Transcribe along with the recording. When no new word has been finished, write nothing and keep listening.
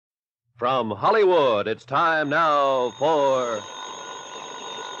From Hollywood, it's time now for...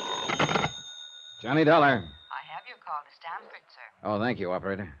 Johnny Dollar. I have your call to Stanford, sir. Oh, thank you,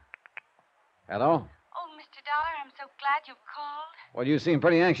 operator. Hello? Oh, Mr. Dollar, I'm so glad you called. Well, you seem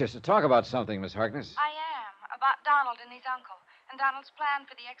pretty anxious to talk about something, Miss Harkness. I am. About Donald and his uncle, and Donald's plan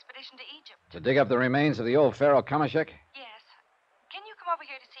for the expedition to Egypt. To dig up the remains of the old pharaoh Kamashek? Yes. Can you come over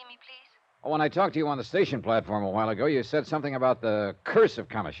here to see me, please? Oh, when I talked to you on the station platform a while ago, you said something about the curse of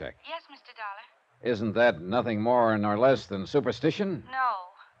Kamashek. Yes, Mr. Dollar. Isn't that nothing more nor less than superstition? No.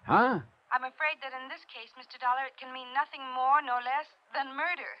 Huh? I'm afraid that in this case, Mr. Dollar, it can mean nothing more nor less than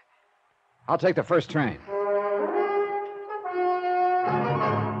murder. I'll take the first train.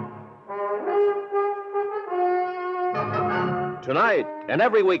 Tonight and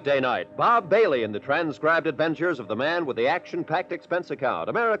every weekday night, Bob Bailey in the transcribed adventures of the man with the action-packed expense account,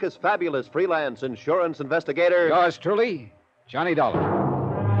 America's fabulous freelance insurance investigator. Yours truly, Johnny Dollar.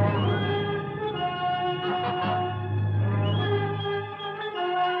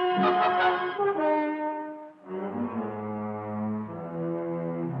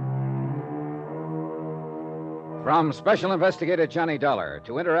 From Special Investigator Johnny Dollar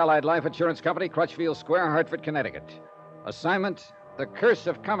to Inter-Allied Life Insurance Company, Crutchfield Square, Hartford, Connecticut. Assignment, The Curse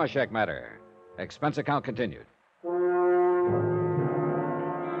of Kamashek Matter. Expense account continued.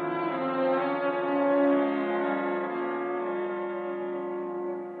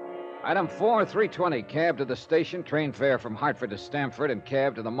 Item 4, 320, cab to the station, train fare from Hartford to Stamford, and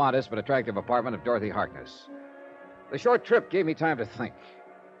cab to the modest but attractive apartment of Dorothy Harkness. The short trip gave me time to think.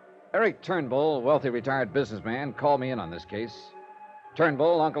 Eric Turnbull, wealthy retired businessman, called me in on this case.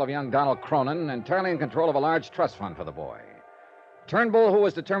 Turnbull, uncle of young Donald Cronin, entirely in control of a large trust fund for the boy. Turnbull, who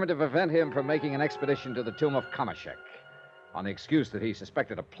was determined to prevent him from making an expedition to the tomb of Kamashek, on the excuse that he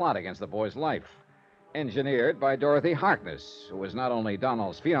suspected a plot against the boy's life, engineered by Dorothy Harkness, who was not only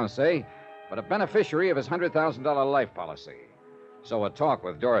Donald's fiancée, but a beneficiary of his $100,000 life policy. So a talk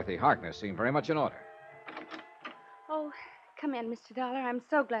with Dorothy Harkness seemed very much in order. Oh, come in, Mr. Dollar. I'm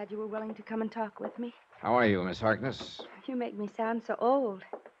so glad you were willing to come and talk with me. How are you, Miss Harkness? You make me sound so old.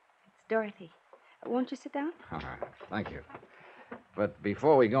 It's Dorothy. Won't you sit down? Thank you. But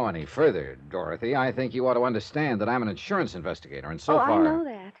before we go any further, Dorothy, I think you ought to understand that I'm an insurance investigator, and so far... I know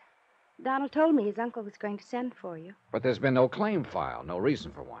that. Donald told me his uncle was going to send for you. But there's been no claim filed, no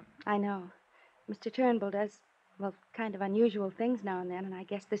reason for one. I know. Mr. Turnbull does, kind of unusual things now and then, and I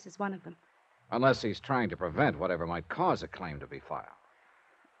guess this is one of them. Unless he's trying to prevent whatever might cause a claim to be filed.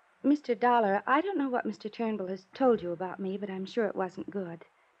 Mr. Dollar, I don't know what Mr. Turnbull has told you about me, but I'm sure it wasn't good.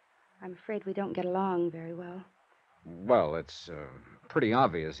 I'm afraid we don't get along very well. Well, it's pretty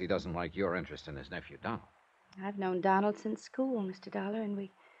obvious he doesn't like your interest in his nephew, Donald. I've known Donald since school, Mr. Dollar, and we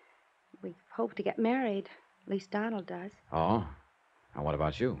hope to get married. At least Donald does. Oh? And what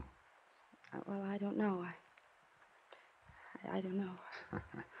about you? Well, I don't know. I don't know.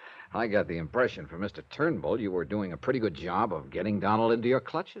 I got the impression from Mr. Turnbull you were doing a pretty good job of getting Donald into your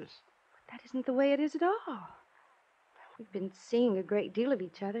clutches. But that isn't the way it is at all. We've been seeing a great deal of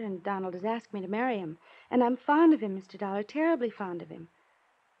each other, and Donald has asked me to marry him. And I'm fond of him, Mr. Dollar, terribly fond of him.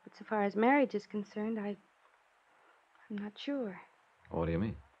 But so far as marriage is concerned, I'm not sure. What do you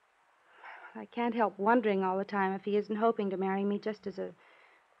mean? I can't help wondering all the time if he isn't hoping to marry me just as an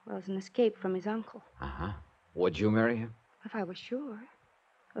escape from his uncle. Uh-huh. Would you marry him? If I were sure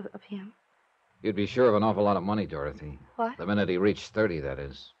of him. You'd be sure of an awful lot of money, Dorothy. What? The minute he reached 30, that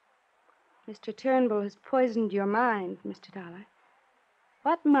is. Mr. Turnbull has poisoned your mind, Mr. Dollar.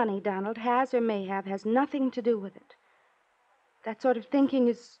 What money Donald has or may have has nothing to do with it. That sort of thinking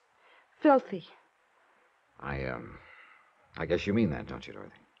is filthy. I guess you mean that, don't you,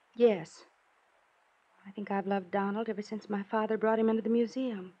 Dorothy? Yes. I think I've loved Donald ever since my father brought him into the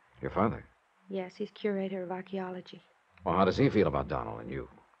museum. Your father? Yes, he's curator of archaeology. Well, how does he feel about Donald and you?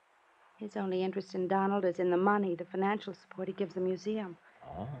 His only interest in Donald is in the money, the financial support he gives the museum.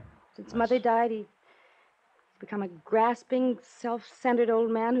 Oh. Since Mother died, he's become a grasping, self-centered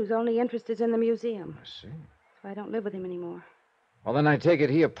old man whose only interest is in the museum. I see. So I don't live with him anymore. Well, then I take it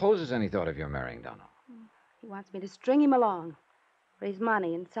he opposes any thought of your marrying Donald. He wants me to string him along, raise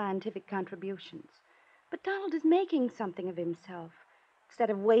money and scientific contributions. But Donald is making something of himself, instead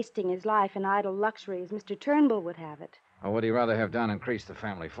of wasting his life in idle luxury as Mr. Turnbull would have it. Or would he rather have Don increase the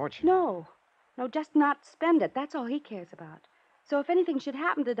family fortune? No, just not spend it. That's all he cares about. So if anything should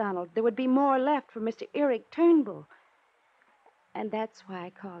happen to Donald, there would be more left for Mr. Eric Turnbull. And that's why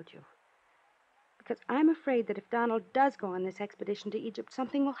I called you. Because I'm afraid that if Donald does go on this expedition to Egypt,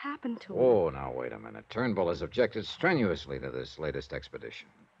 something will happen to him. Oh, now, wait a minute. Turnbull has objected strenuously to this latest expedition.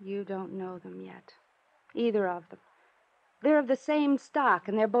 You don't know them yet. Either of them. They're of the same stock,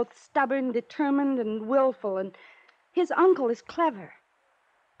 and they're both stubborn, determined, and willful, and his uncle is clever.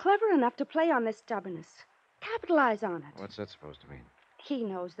 Clever enough to play on this stubbornness, capitalize on it. What's that supposed to mean? He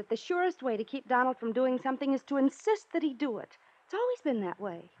knows that the surest way to keep Donald from doing something is to insist that he do it. It's always been that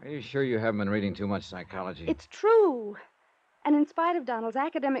way. Are you sure you haven't been reading too much psychology? It's true. And in spite of Donald's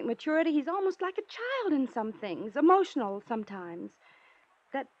academic maturity, he's almost like a child in some things, emotional sometimes.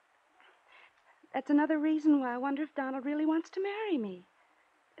 That's another reason why I wonder if Donald really wants to marry me.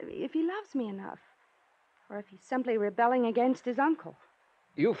 If he loves me enough. Or if he's simply rebelling against his uncle.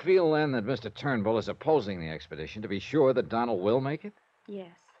 You feel, then, that Mr. Turnbull is opposing the expedition to be sure that Donald will make it?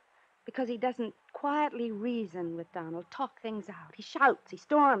 Yes. Because he doesn't quietly reason with Donald, talk things out. He shouts, he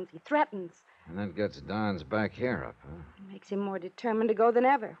storms, he threatens. And that gets Don's back hair up, huh? It makes him more determined to go than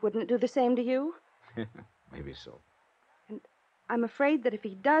ever. Wouldn't it do the same to you? Maybe so. And I'm afraid that if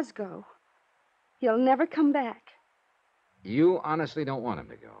he does go, he'll never come back. You honestly don't want him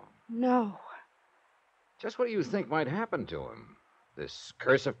to go? No. Just what do you think might happen to him? This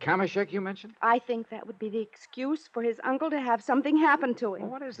curse of Kamashek you mentioned? I think that would be the excuse for his uncle to have something happen to him.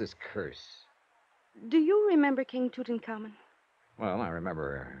 Well, what is this curse? Do you remember King Tutankhamun? Well, I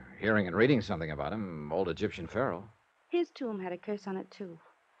remember hearing and reading something about him, old Egyptian pharaoh. His tomb had a curse on it, too.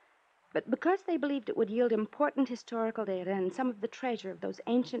 But because they believed it would yield important historical data and some of the treasure of those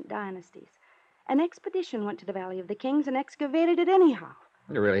ancient dynasties, an expedition went to the Valley of the Kings and excavated it anyhow.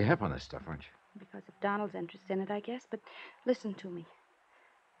 You're really hip on this stuff, aren't you? Because of Donald's interest in it, I guess. But listen to me.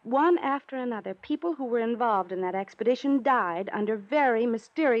 One after another, people who were involved in that expedition died under very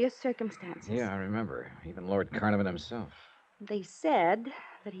mysterious circumstances. Yeah, I remember. Even Lord Carnarvon himself. They said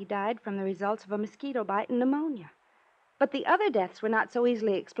that he died from the results of a mosquito bite and pneumonia. But the other deaths were not so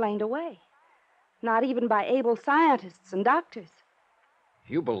easily explained away. Not even by able scientists and doctors.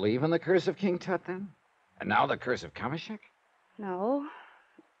 You believe in the curse of King Tut, then? And now the curse of Kamashek? No,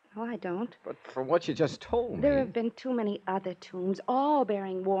 I don't. But from what you just told me... There have been too many other tombs, all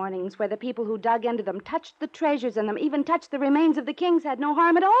bearing warnings, where the people who dug into them, touched the treasures in them, even touched the remains of the kings, had no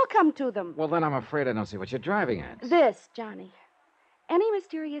harm at all come to them. Well, then I'm afraid I don't see what you're driving at. This, Johnny. Any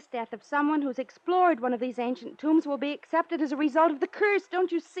mysterious death of someone who's explored one of these ancient tombs will be accepted as a result of the curse.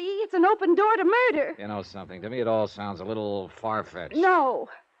 Don't you see? It's an open door to murder. You know something? To me, it all sounds a little far-fetched. No.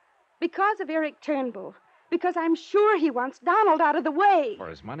 Because of Eric Turnbull. Because I'm sure he wants Donald out of the way. For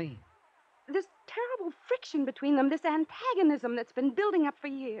his money? This terrible friction between them, this antagonism that's been building up for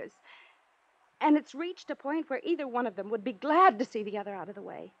years. And it's reached a point where either one of them would be glad to see the other out of the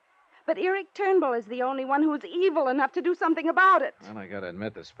way. But Eric Turnbull is the only one who's evil enough to do something about it. Well, I gotta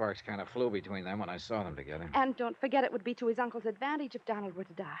admit, the sparks kind of flew between them when I saw them together. And don't forget, it would be to his uncle's advantage if Donald were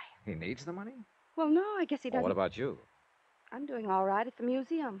to die. He needs the money? Well, no, I guess he doesn't. Well, what about you? I'm doing all right at the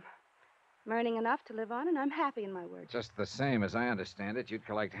museum. I'm earning enough to live on, and I'm happy in my work. Just the same, as I understand it, you'd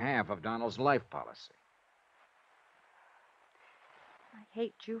collect half of Donald's life policy. I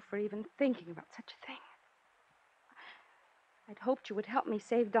hate you for even thinking about such a thing. I'd hoped you would help me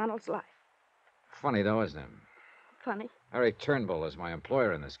save Donald's life. Funny, though, isn't it? Funny. Eric Turnbull is my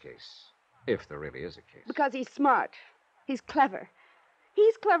employer in this case. If there really is a case. Because he's smart. He's clever.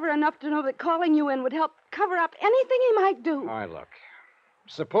 He's clever enough to know that calling you in would help cover up anything he might do. All right, look.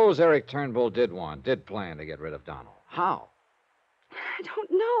 Suppose Eric Turnbull did plan to get rid of Donald. How? I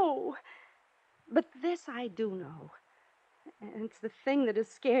don't know. But this I do know. And it's the thing that has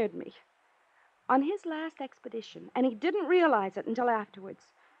scared me. On his last expedition, and he didn't realize it until afterwards,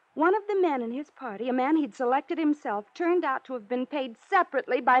 one of the men in his party, a man he'd selected himself, turned out to have been paid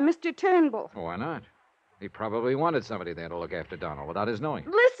separately by Mr. Turnbull. Why not? He probably wanted somebody there to look after Donald without his knowing.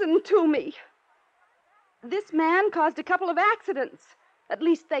 Listen to me. This man caused a couple of accidents. At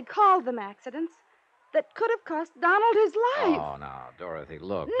least they called them accidents. That could have cost Donald his life. Oh, now, Dorothy,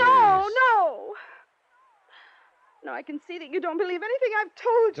 look. No, please. no. No, I can see that you don't believe anything I've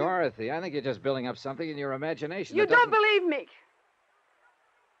told you. Dorothy, I think you're just building up something in your imagination. You that don't doesn't... believe me.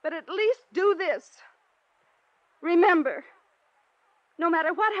 But at least do this. Remember, no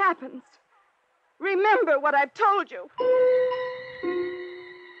matter what happens, remember what I've told you.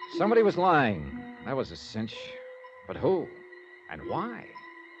 Somebody was lying. That was a cinch. But who? And why?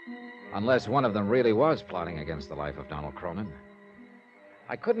 Unless one of them really was plotting against the life of Donald Cronin.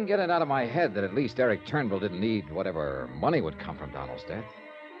 I couldn't get it out of my head that at least Eric Turnbull didn't need whatever money would come from Donald's death.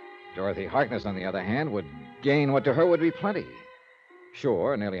 Dorothy Harkness, on the other hand, would gain what to her would be plenty.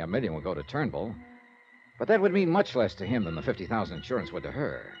 Sure, nearly $1 million would go to Turnbull, but that would mean much less to him than the $50,000 insurance would to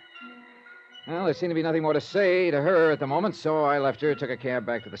her. Well, there seemed to be nothing more to say to her at the moment, so I left her, took a cab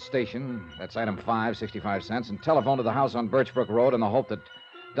back to the station. That's item 5, 65 cents, and telephoned to the house on Birchbrook Road in the hope that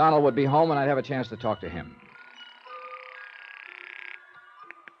Donald would be home and I'd have a chance to talk to him.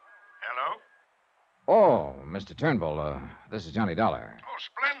 Hello? Oh, Mr. Turnbull, this is Johnny Dollar. Oh,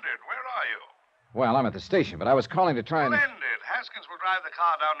 splendid. Where are you? Well, I'm at the station, but I was calling to try and... Splendid. Haskins will drive the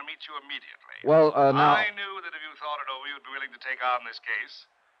car down to meet you immediately. Well, now... I knew that if you thought it over, you'd be willing to take on this case.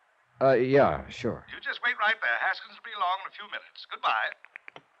 Yeah, sure. You just wait right there. Haskins will be along in a few minutes. Goodbye.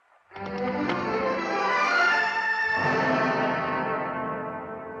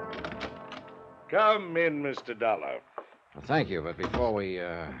 Come in, Mr. Dollar. Well, thank you, but before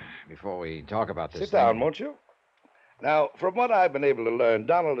we talk about this Sit down, won't you? Now, from what I've been able to learn,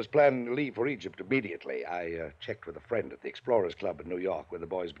 Donald is planning to leave for Egypt immediately. I checked with a friend at the Explorers Club in New York, where the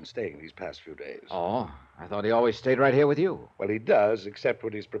boy's been staying these past few days. Oh, I thought he always stayed right here with you. Well, he does, except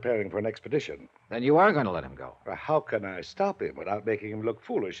when he's preparing for an expedition. Then you are going to let him go. Well, how can I stop him without making him look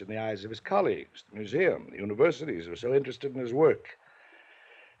foolish in the eyes of his colleagues, the museum, the universities who are so interested in his work?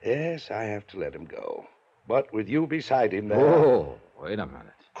 Yes, I have to let him go. But with you beside him there... Oh, wait a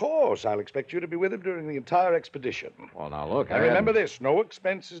minute. Of course, I'll expect you to be with him during the entire expedition. Well, now, look, And remember this, no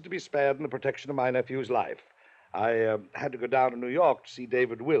expense is to be spared in the protection of my nephew's life. I had to go down to New York to see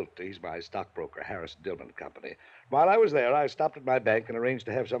David Wilt. He's my stockbroker, Harris Dillman Company. While I was there, I stopped at my bank and arranged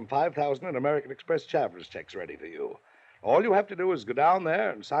to have some 5,000 in American Express traveler's checks ready for you. All you have to do is go down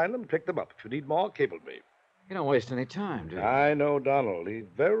there and sign them, pick them up. If you need more, cable me. You don't waste any time, do you? I know Donald. He's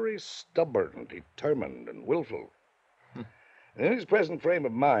very stubborn, determined, and willful. In his present frame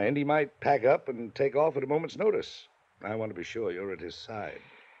of mind, he might pack up and take off at a moment's notice. I want to be sure you're at his side.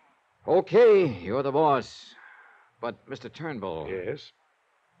 Okay, you're the boss. But, Mr. Turnbull... Yes?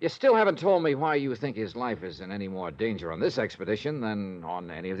 You still haven't told me why you think his life is in any more danger on this expedition than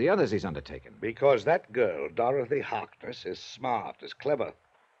on any of the others he's undertaken. Because that girl, Dorothy Harkness, is smart, is clever.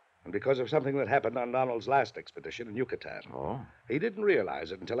 And because of something that happened on Donald's last expedition in Yucatan. Oh? He didn't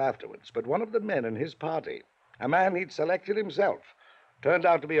realize it until afterwards, but one of the men in his party, a man he'd selected himself, turned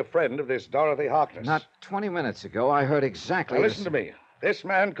out to be a friend of this Dorothy Harkness. Not 20 minutes ago, I heard exactly... Now, listen to me. This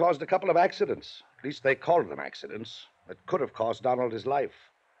man caused a couple of accidents. At least they called them accidents. That could have cost Donald his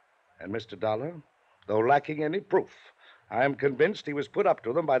life. And Mr. Dollar, though lacking any proof, I am convinced he was put up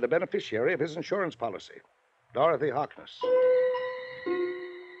to them by the beneficiary of his insurance policy, Dorothy Harkness.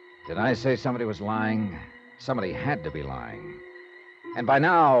 Did I say somebody was lying? Somebody had to be lying. And by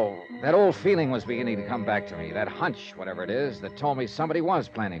now, that old feeling was beginning to come back to me, that hunch, whatever it is, that told me somebody was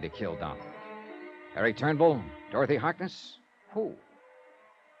planning to kill Donald. Eric Turnbull? Dorothy Harkness? Who?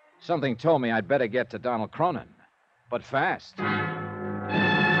 Something told me I'd better get to Donald Cronin, but fast.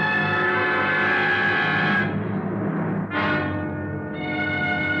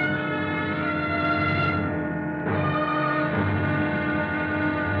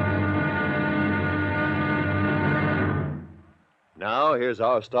 Now, here's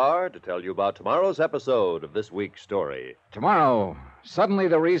our star to tell you about tomorrow's episode of this week's story. Tomorrow, suddenly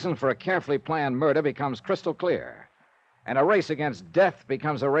the reason for a carefully planned murder becomes crystal clear, and a race against death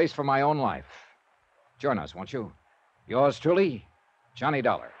becomes a race for my own life. Join us, won't you? Yours truly, Johnny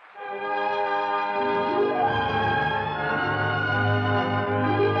Dollar.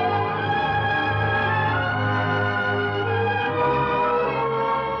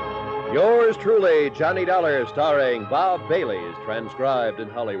 Yours truly, Johnny Dollar, starring Bob Bailey, is transcribed in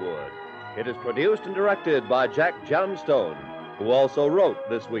Hollywood. It is produced and directed by Jack Johnstone, who also wrote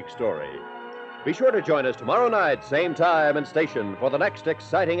this week's story. Be sure to join us tomorrow night, same time and station, for the next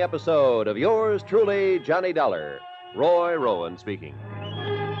exciting episode of Yours truly, Johnny Dollar. Roy Rowan speaking.